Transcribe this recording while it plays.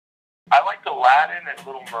I liked Aladdin and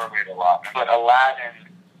Little Mermaid a lot, but Aladdin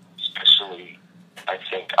especially, I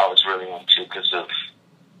think I was really into because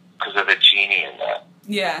of the genie in that.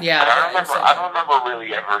 Yeah. Yeah. But I don't remember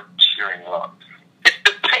really ever tearing up. It's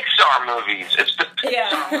the Pixar movies. It's the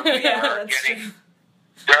Pixar movies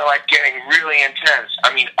they're like getting really intense.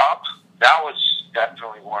 I mean, Up, that was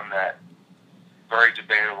definitely one that very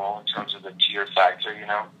debatable in terms of the tear factor, you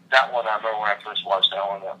know. That one, I remember when I first watched that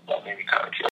one, that made me kind of